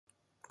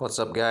What's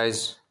up,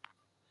 guys?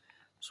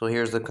 So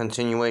here's the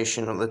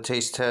continuation of the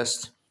taste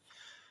test.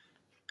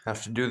 I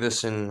have to do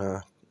this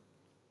in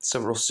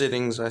several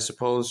sittings, I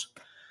suppose.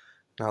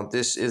 Now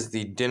this is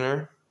the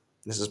dinner.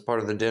 This is part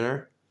of the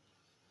dinner.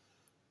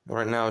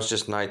 Right now it's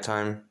just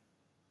nighttime,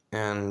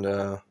 and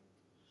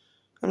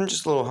I'm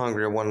just a little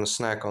hungry. I wanted to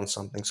snack on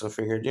something, so I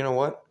figured, you know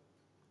what?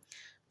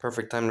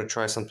 Perfect time to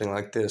try something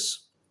like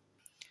this.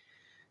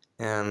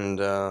 And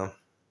the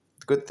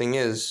good thing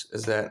is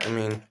that,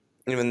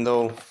 even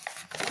though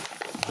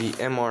the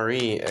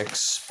MRE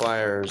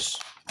expires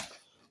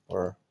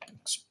or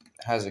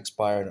has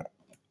expired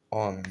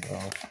on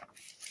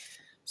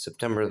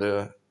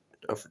September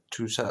of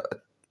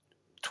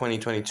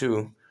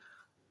 2022.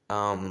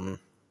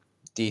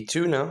 The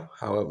tuna,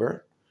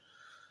 however,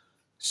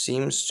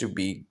 seems to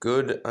be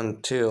good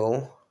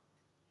until,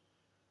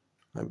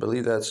 I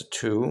believe that's a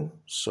 2,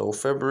 so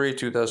February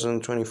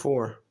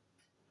 2024.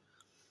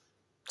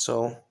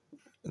 So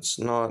it's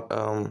not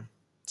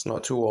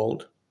too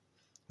old,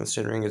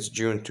 considering it's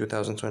June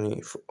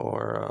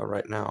 2024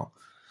 right now.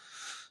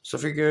 So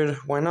I figured,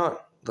 why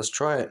not? Let's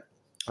try it.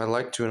 I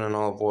like tuna and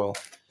olive oil,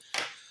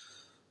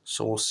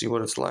 so we'll see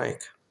what it's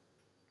like.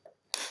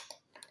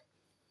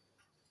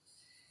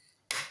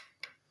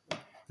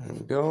 There we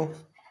go.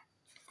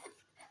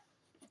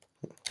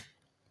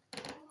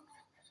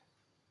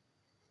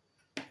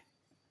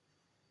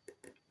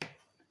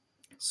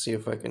 See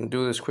if I can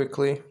do this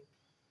quickly.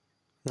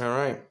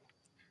 Alright,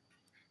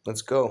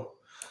 let's go.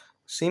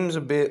 Seems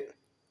a bit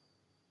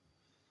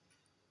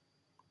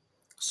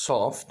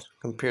soft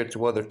compared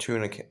to other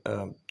tuna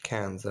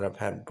cans that I've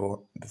had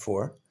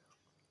before.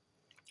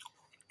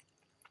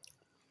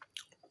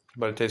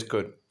 But it tastes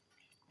good.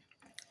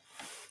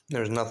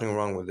 There's nothing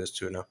wrong with this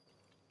tuna.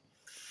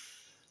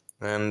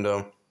 And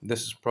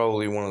this is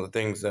probably one of the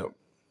things that,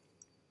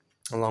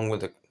 along with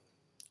the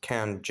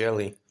canned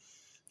jelly,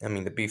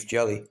 the beef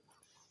jelly,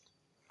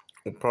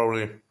 will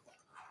probably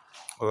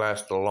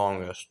last the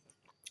longest,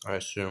 I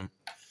assume.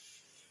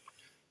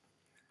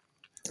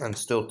 And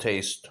still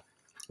taste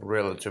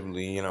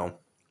relatively,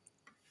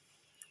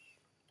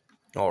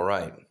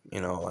 alright.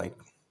 Like,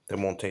 they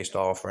won't taste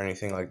off or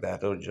anything like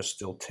that. It'll just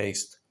still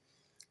taste.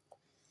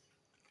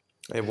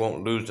 It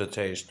won't lose the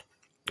taste,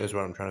 is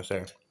what I'm trying to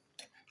say,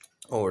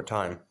 over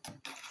time.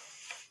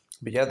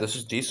 But yeah, this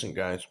is decent,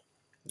 guys.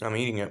 I'm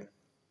eating it.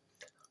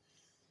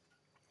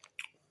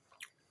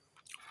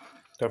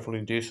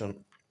 Definitely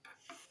decent.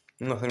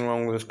 Nothing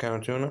wrong with this can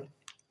of tuna.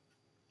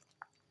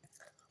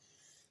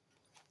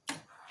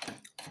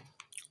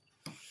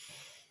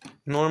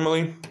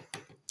 Normally,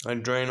 I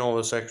drain all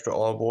this extra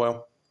olive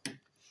oil,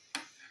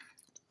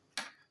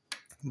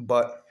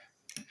 but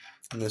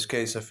in this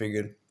case, I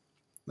figured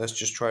let's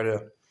just try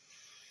to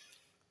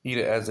eat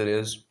it as it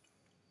is.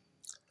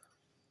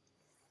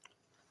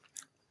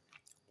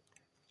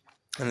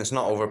 And it's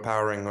not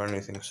overpowering or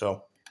anything,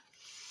 so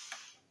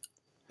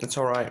it's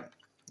alright.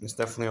 It's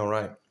definitely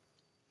alright.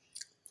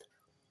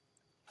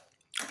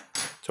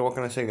 So what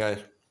can I say, guys?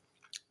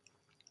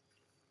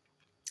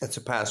 It's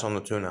a pass on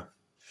the tuna.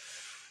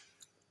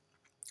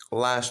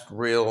 Last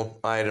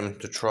real item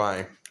to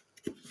try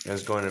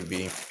is going to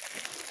be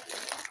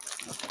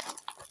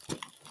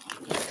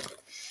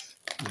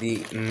the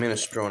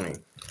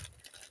minestrone.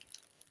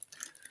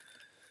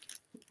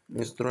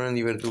 Minestrone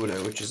di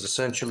verdure, which is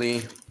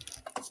essentially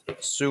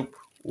soup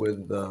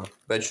with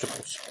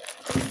vegetables.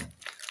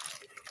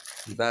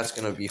 That's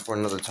going to be for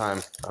another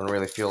time. I don't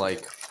really feel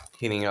like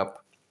heating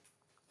up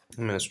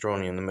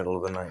minestrone in the middle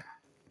of the night.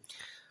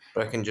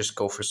 But I can just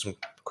go for some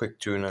quick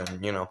tuna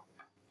and,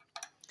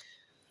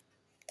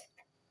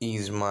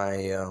 ease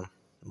my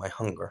my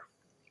hunger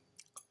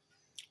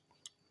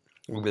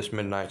with this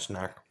midnight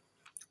snack.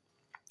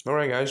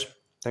 Alright, guys.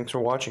 Thanks for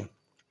watching.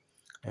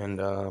 And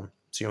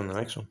see you on the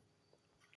next one.